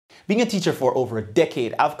Being a teacher for over a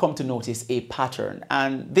decade, I've come to notice a pattern,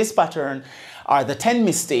 and this pattern are the 10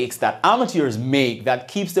 mistakes that amateurs make that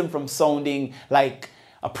keeps them from sounding like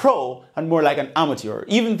a pro and more like an amateur,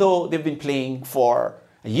 even though they've been playing for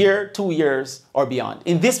a year, 2 years, or beyond.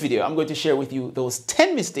 In this video, I'm going to share with you those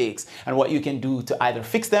 10 mistakes and what you can do to either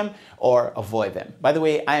fix them or avoid them. By the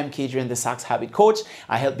way, I am Kadrian, the Sax Habit Coach.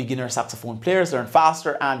 I help beginner saxophone players learn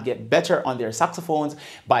faster and get better on their saxophones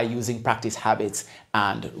by using practice habits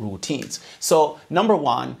and routines. So number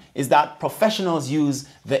one is that professionals use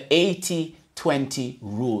the 80-20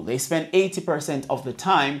 rule. They spend 80% of the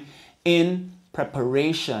time in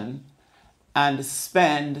preparation and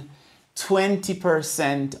spend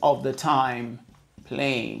 20% of the time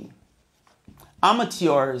playing.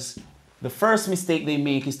 Amateurs, the first mistake they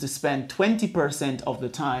make is to spend 20% of the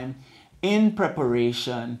time in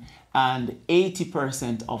preparation and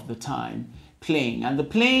 80% of the time playing. And the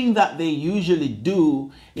playing that they usually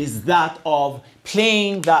do is that of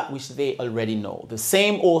playing that which they already know. The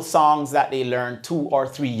same old songs that they learned 2 or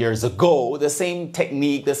 3 years ago, the same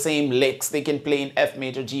technique, the same licks. They can play in F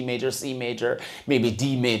major, G major, C major, maybe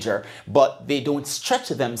D major, but they don't stretch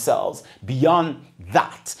themselves beyond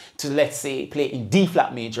that to, let's say, play in D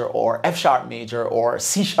flat major or F sharp major or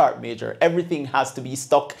C sharp major. Everything has to be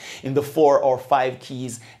stuck in the 4 or 5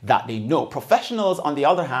 keys that they know. Professionals, on the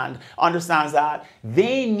other hand, understands that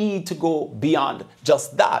they need to go beyond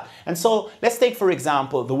just that. And so let's take, for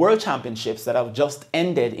example, the World Championships that have just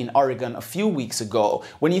ended in Oregon a few weeks ago.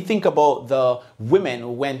 When you think about the women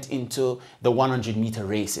who went into the 100-meter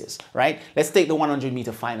races, right? Let's take the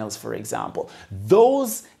 100-meter finals, for example.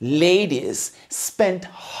 Those ladies spent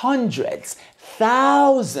hundreds,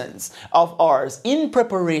 thousands of hours in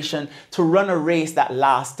preparation to run a race that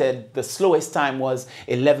lasted, the slowest time was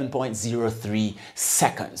 11.03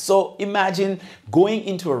 seconds. So imagine going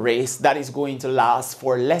into a race that is going to last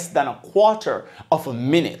for less than a quarter of a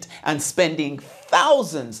minute and spending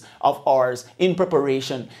thousands of hours in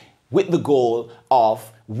preparation with the goal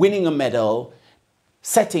of winning a medal,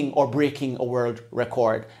 setting or breaking a world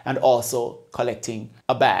record, and also collecting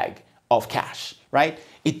a bag of cash, right?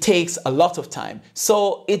 It takes a lot of time.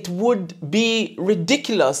 So it would be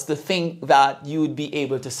ridiculous to think that you would be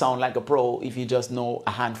able to sound like a pro if you just know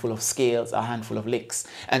a handful of scales, a handful of licks,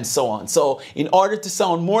 and so on. So in order to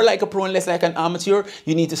sound more like a pro and less like an amateur,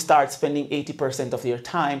 you need to start spending 80% of your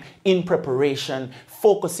time in preparation,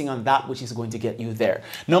 focusing on that which is going to get you there.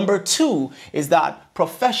 Number two is that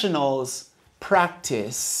professionals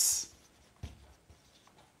practice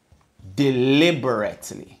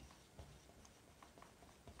deliberately.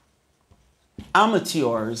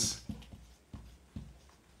 Amateurs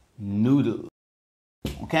noodle.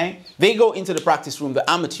 Okay? They go into the practice room, the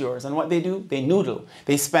amateurs, and what they do? They noodle.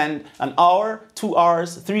 They spend an hour, 2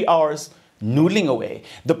 hours, 3 hours noodling away.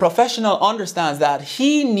 The professional understands that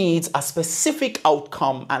he needs a specific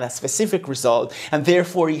outcome and a specific result, and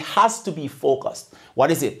therefore he has to be focused. What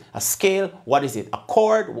is it? A scale? What is it? A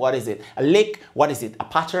chord? What is it? A lick? What is it? A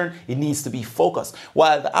pattern? It needs to be focused.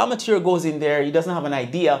 While the amateur goes in there, he doesn't have an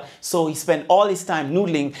idea, so he spends all his time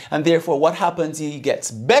noodling, and therefore what happens? He gets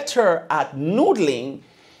better at noodling,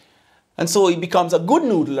 and so he becomes a good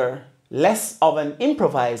noodler, less of an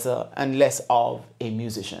improviser and less of a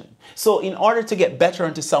musician. So in order to get better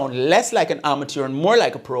and to sound less like an amateur and more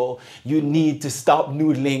like a pro, you need to stop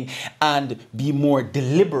noodling and be more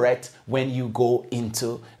deliberate when you go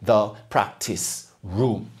into the practice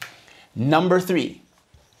room. Number three,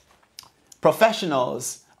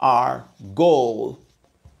 professionals are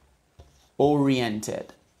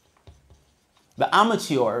goal-oriented. The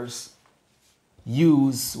amateurs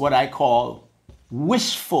use what I call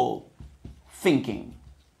wishful thinking.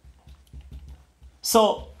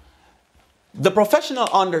 So the professional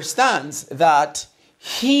understands that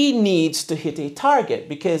he needs to hit a target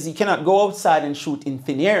because he cannot go outside and shoot in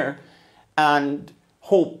thin air and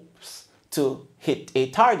hopes to hit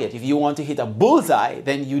a target. If you want to hit a bullseye,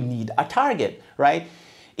 then you need a target, right?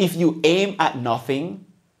 If you aim at nothing,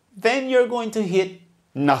 then you're going to hit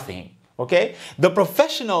nothing, okay? The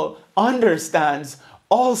professional understands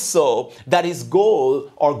also that his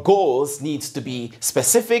goal or goals needs to be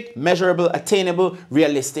specific, measurable, attainable,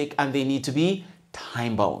 realistic, and they need to be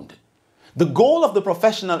time-bound. The goal of the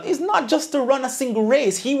professional is not just to run a single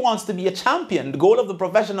race. He wants to be a champion. The goal of the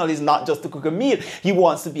professional is not just to cook a meal. He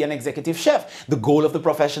wants to be an executive chef. The goal of the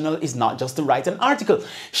professional is not just to write an article.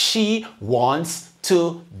 She wants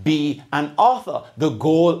to be an author. The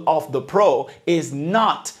goal of the pro is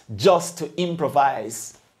not just to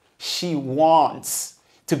improvise. She wants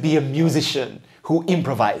to be a musician who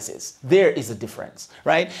improvises. There is a difference,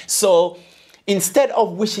 right? So Instead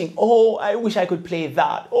of wishing, oh, I wish I could play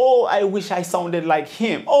that. Oh, I wish I sounded like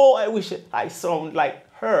him. Oh, I wish I sound like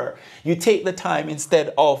her. You take the time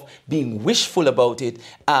instead of being wishful about it,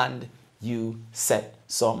 and you set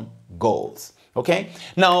some goals. Okay?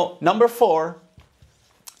 Now, number 4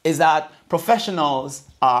 is that professionals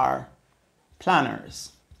are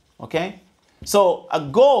planners. Okay? So a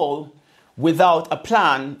goal without a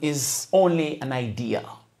plan is only an idea.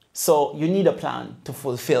 So you need a plan to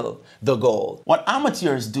fulfill the goal. What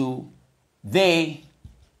amateurs do, they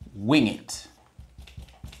wing it.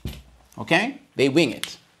 Okay? They wing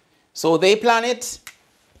it. So they plan it.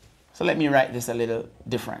 So let me write this a little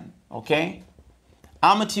different. Okay?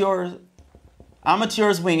 Amateurs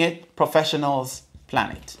wing it, professionals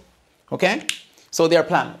plan it. Okay? So they're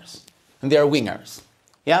planners and they're wingers.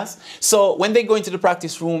 Yes? So when they go into the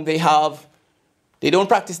practice room, they don't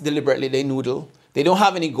practice deliberately, they noodle. They don't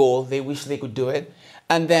have any goal, they wish they could do it.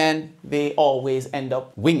 And then they always end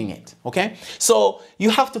up winging it. Okay? So you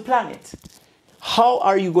have to plan it. How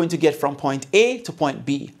are you going to get from point A to point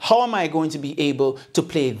B? How am I going to be able to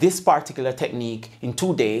play this particular technique in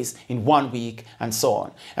 2 days, in 1 week, and so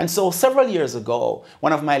on? And so several years ago,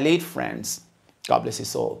 one of my late friends, God bless his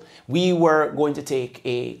soul, we were going to take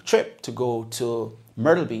a trip to go to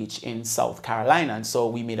Myrtle Beach in South Carolina. And so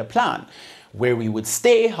we made a plan where we would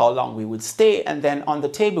stay, how long we would stay, and then on the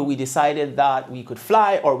table we decided that we could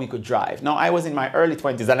fly or we could drive. Now, I was in my early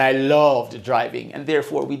 20s and I loved driving, and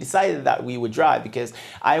therefore we decided that we would drive because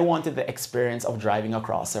I wanted the experience of driving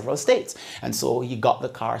across several states. And so he got the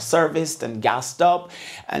car serviced and gassed up,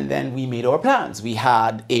 and then we made our plans. We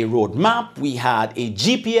had a road map, we had a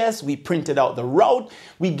GPS, we printed out the route,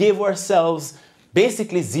 we gave ourselves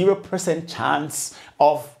basically 0% chance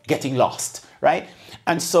of getting lost, right?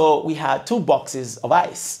 And so we had 2 boxes of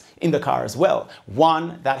ice in the car as well.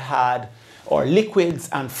 One that had liquids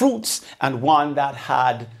and fruits, and one that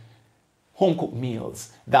had home-cooked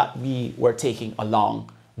meals that we were taking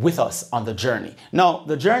along with us on the journey. Now,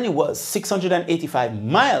 the journey was 685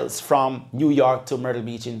 miles from New York to Myrtle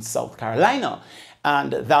Beach in South Carolina,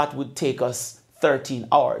 and that would take us 13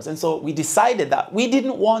 hours. And so we decided that we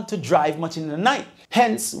didn't want to drive much in the night.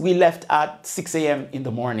 Hence, we left at 6 a.m. in the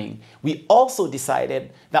morning. We also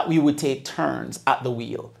decided that we would take turns at the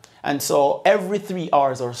wheel. And so every 3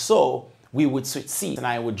 hours or so, we would switch seats, and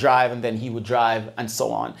I would drive and then he would drive and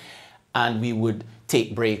so on. And we would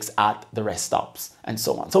take breaks at the rest stops and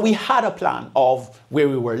so on. So we had a plan of where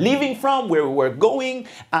we were leaving from, where we were going,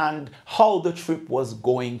 and how the trip was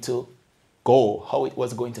going to go, how it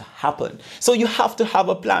was going to happen. So you have to have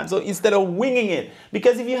a plan. So instead of winging it,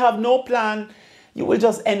 because if you have no plan, you will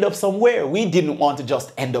just end up somewhere. We didn't want to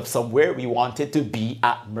just end up somewhere. We wanted to be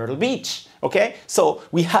at Myrtle Beach. Okay? So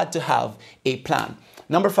we had to have a plan.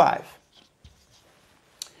 Number 5.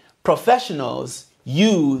 Professionals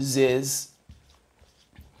uses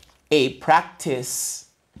a practice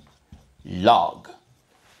log.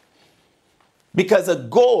 Because a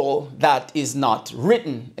goal that is not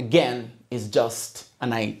written, again, is just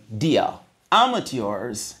an idea.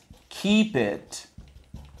 Amateurs keep it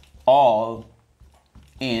all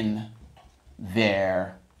in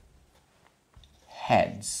their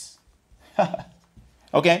heads.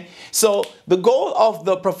 Okay? So the goal of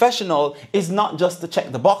the professional is not just to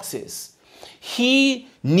check the boxes. He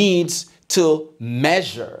needs to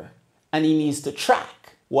measure and he needs to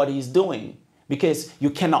track what he's doing, because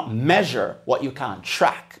you cannot measure what you can't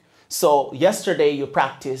track. So yesterday you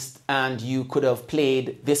practiced and you could have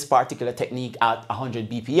played this particular technique at 100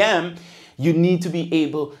 BPM. You need to be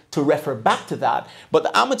able to refer back to that. But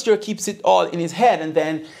the amateur keeps it all in his head, and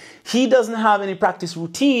then he doesn't have any practice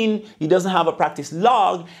routine. He doesn't have a practice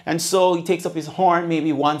log. And so he takes up his horn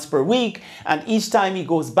maybe once per week. And each time he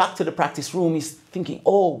goes back to the practice room, he's thinking,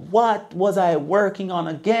 oh, what was I working on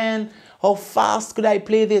again? How fast could I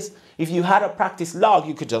play this? If you had a practice log,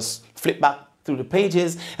 you could just flip back through the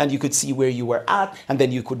pages and you could see where you were at, and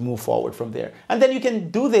then you could move forward from there. And then you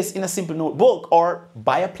can do this in a simple notebook or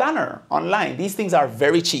buy a planner online. These things are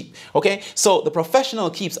very cheap, okay? So the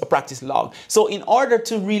professional keeps a practice log. So in order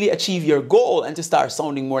to really achieve your goal and to start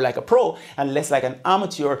sounding more like a pro and less like an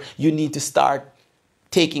amateur, you need to start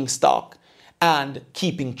taking stock and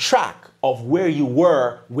keeping track of where you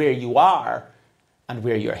were, where you are, and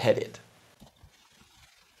where you're headed.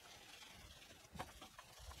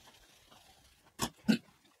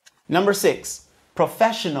 Number 6,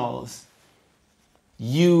 professionals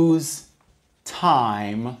use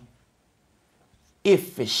time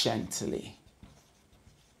efficiently.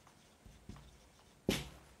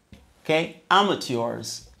 Okay,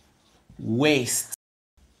 amateurs waste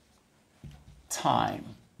time.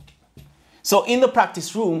 So in the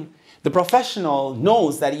practice room, The professional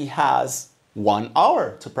knows that he has 1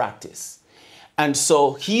 hour to practice. And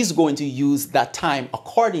so he's going to use that time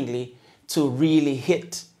accordingly to really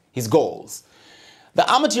hit his goals. The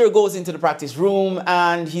amateur goes into the practice room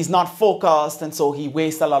and he's not focused, and so he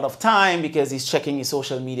wastes a lot of time because he's checking his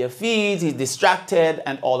social media feeds, he's distracted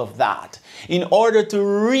and all of that. In order to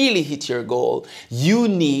really hit your goal, you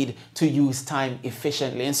need to use time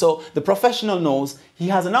efficiently. And so the professional knows he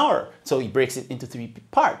has an hour. So he breaks it into 3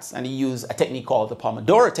 parts, and he uses a technique called the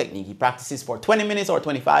Pomodoro technique. He practices for 20 minutes or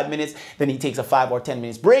 25 minutes, then he takes a 5 or 10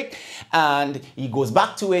 minutes break, and he goes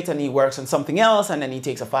back to it and he works on something else, and then he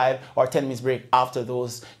takes a 5 or 10 minutes break after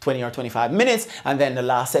those 20 or 25 minutes, and then the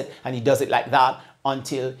last set, and he does it like that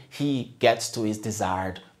until he gets to his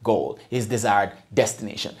desired goal, his desired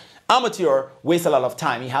destination. Amateur wastes a lot of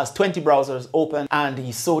time. He has 20 browsers open and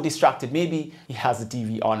he's so distracted. Maybe he has the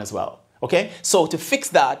TV on as well. Okay, so to fix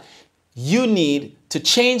that, you need to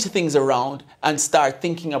change things around and start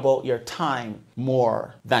thinking about your time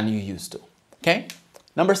more than you used to. Okay,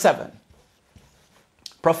 number 7,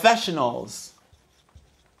 professionals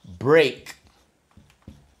break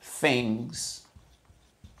things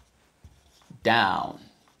down.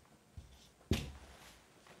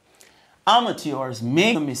 Amateurs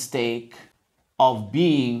make the mistake of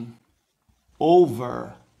being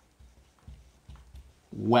overwhelmed.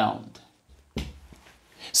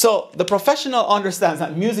 So the professional understands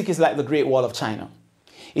that music is like the Great Wall of China.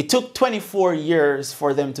 It took 24 years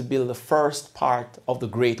for them to build the first part of the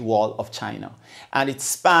Great Wall of China. And it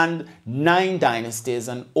spanned 9 dynasties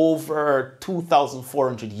and over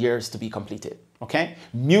 2,400 years to be completed. Okay?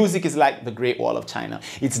 Music is like the Great Wall of China.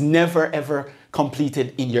 It's never ever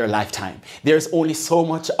completed in your lifetime. There's only so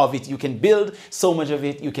much of it you can build, so much of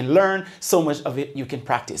it you can learn, so much of it you can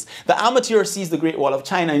practice. The amateur sees the Great Wall of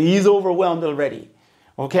China and he's overwhelmed already.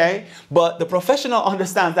 Okay? But the professional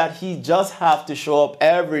understands that he just has to show up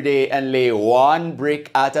every day and lay 1 brick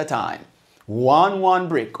at a time. One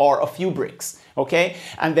brick or a few bricks. Okay?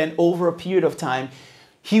 And then over a period of time,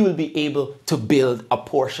 he will be able to build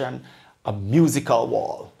a musical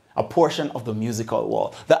wall, a portion of the musical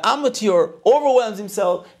wall. The amateur overwhelms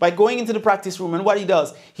himself by going into the practice room, and what he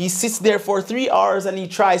does, he sits there for 3 hours and he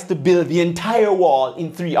tries to build the entire wall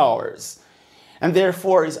in 3 hours. And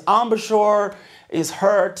therefore his embouchure is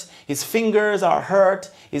hurt, his fingers are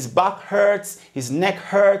hurt, his back hurts, his neck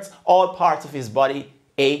hurts, all parts of his body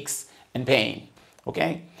aches and pain.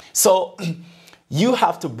 Okay? So you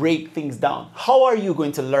have to break things down. How are you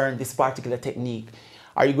going to learn this particular technique?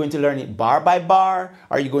 Are you going to learn it bar by bar?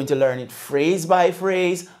 Are you going to learn it phrase by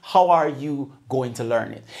phrase? How are you going to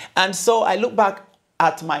learn it? And so I look back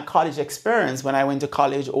at my college experience when I went to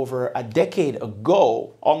college over a decade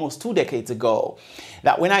ago, almost 2 decades ago,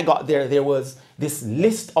 that when I got there, there was this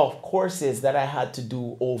list of courses that I had to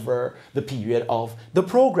do over the period of the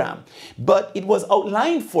program. But it was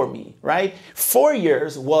outlined for me, right? 4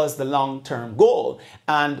 years was the long-term goal.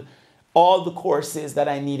 And all the courses that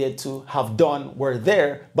I needed to have done were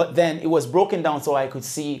there, but then it was broken down so I could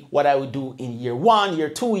see what I would do in year 1, year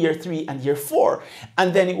 2, year 3, and year 4.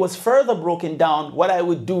 And then it was further broken down what I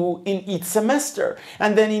would do in each semester.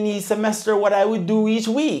 And then in each semester, what I would do each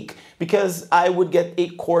week, because I would get a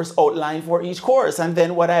course outline for each course, and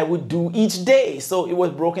then what I would do each day. So it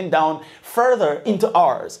was broken down further into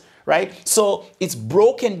hours. Right? So it's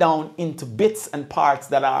broken down into bits and parts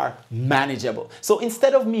that are manageable. So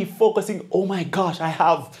instead of me focusing, oh my gosh, I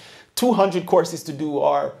have 200 courses to do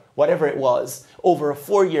or whatever it was over a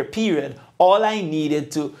 4-year period, all I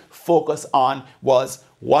needed to focus on was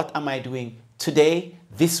what am I doing today,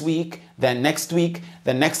 this week, then next week,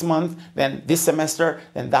 then next month, then this semester,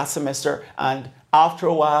 then that semester. And after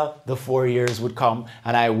a while, the 4 years would come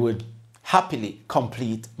and I would happily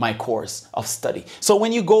complete my course of study. So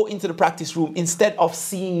when you go into the practice room, instead of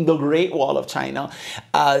seeing the Great Wall of China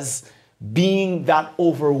as being that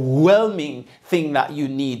overwhelming thing that you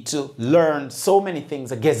need to learn so many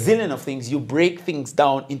things, a gazillion of things, you break things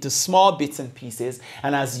down into small bits and pieces,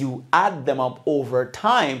 and as you add them up over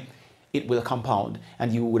time, it will compound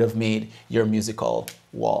and you would have made your musical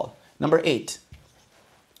wall. Number 8,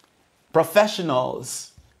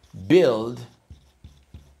 professionals build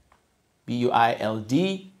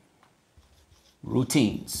B-U-I-L-D,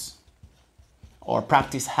 routines or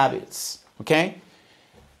practice habits, okay?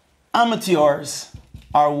 Amateurs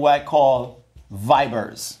are what I call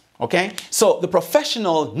vibers, okay? So the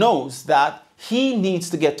professional knows that he needs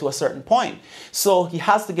to get to a certain point. So he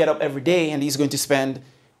has to get up every day and he's going to spend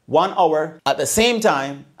 1 hour at the same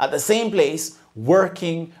time, at the same place,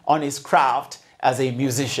 working on his craft as a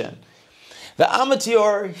musician. The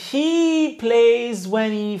amateur, he plays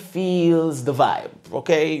when he feels the vibe,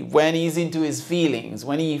 okay? When he's into his feelings,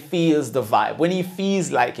 when he feels the vibe, when he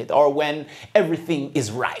feels like it, or when everything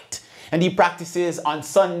is right. And he practices on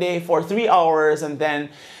Sunday for 3 hours and then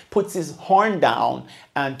puts his horn down,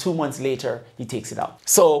 and 2 months later, he takes it out.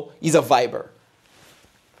 So he's a viber.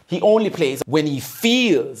 He only plays when he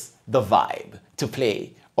feels the vibe to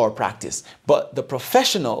play or practice. But the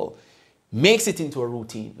professional makes it into a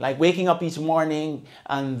routine, like waking up each morning,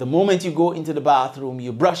 and the moment you go into the bathroom,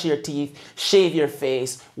 you brush your teeth, shave your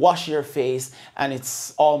face, wash your face, and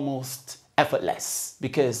it's almost effortless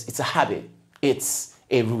because it's a habit, it's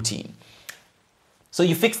a routine. So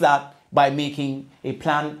you fix that by making a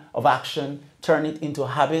plan of action, turn it into a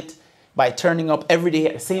habit, by turning up every day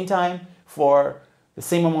at the same time for the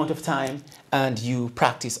same amount of time, and you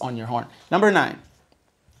practice on your horn. Number 9,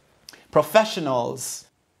 professionals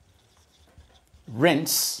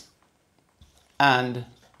rinse and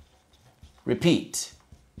repeat.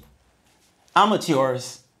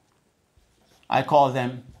 Amateurs, I call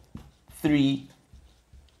them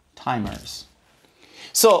 3-timers.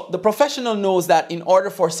 So the professional knows that in order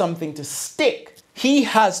for something to stick, he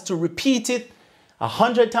has to repeat it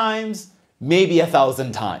 100 times, maybe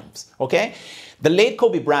 1,000 times, okay? The late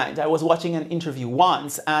Kobe Bryant, I was watching an interview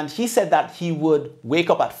once, and he said that he would wake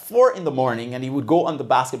up at 4 in the morning and he would go on the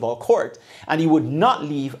basketball court and he would not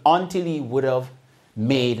leave until he would have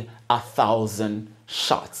made 1,000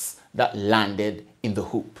 shots that landed in the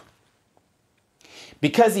hoop.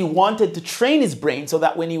 Because he wanted to train his brain so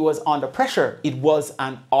that when he was under pressure, it was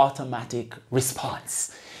an automatic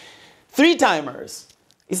response. 3-timers,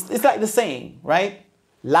 it's like the saying, right?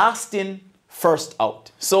 Last in, first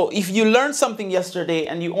out. So if you learned something yesterday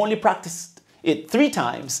and you only practiced it 3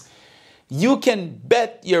 times, you can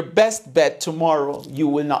bet your best bet tomorrow you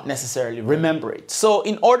will not necessarily remember it. So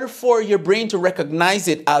in order for your brain to recognize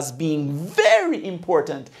it as being very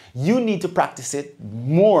important, you need to practice it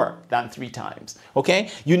more than 3 times,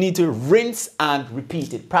 okay? You need to rinse and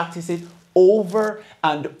repeat it. Practice it over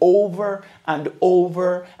and over and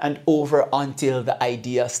over and over until the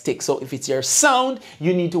idea sticks. So if it's your sound,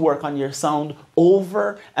 you need to work on your sound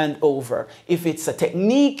over and over. If it's a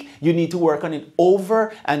technique, you need to work on it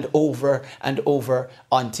over and over and over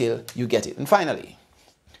until you get it. And finally,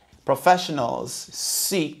 professionals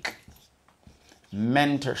seek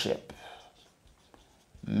mentorship.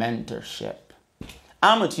 Mentorship.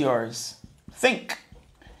 Amateurs think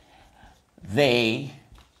they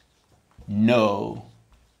know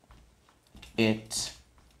it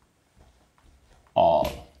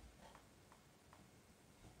all.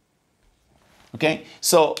 Okay,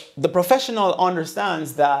 so the professional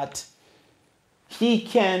understands that he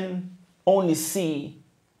can only see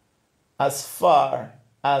as far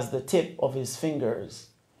as the tip of his fingers,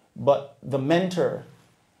 but the mentor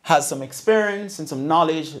has some experience and some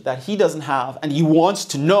knowledge that he doesn't have, and he wants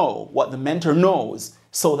to know what the mentor knows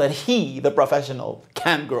so that he, the professional,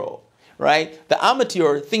 can grow. Right? The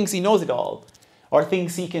amateur thinks he knows it all, or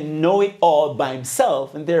thinks he can know it all by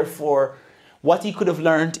himself, and therefore what he could have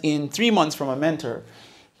learned in 3 months from a mentor,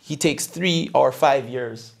 he takes 3 or 5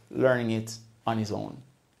 years learning it on his own.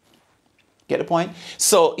 Get the point?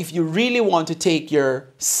 So if you really want to take your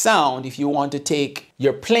sound, if you want to take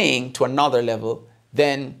your playing to another level,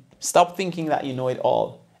 then stop thinking that you know it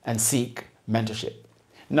all and seek mentorship.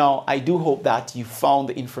 Now, I do hope that you found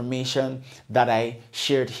the information that I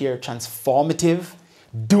shared here transformative.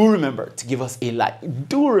 Do remember to give us a like.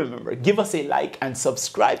 Do remember, give us a like and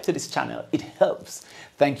subscribe to this channel. It helps.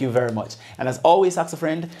 Thank you very much. And as always,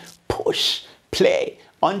 Saxophone, push, play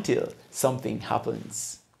until something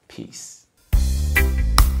happens. Peace.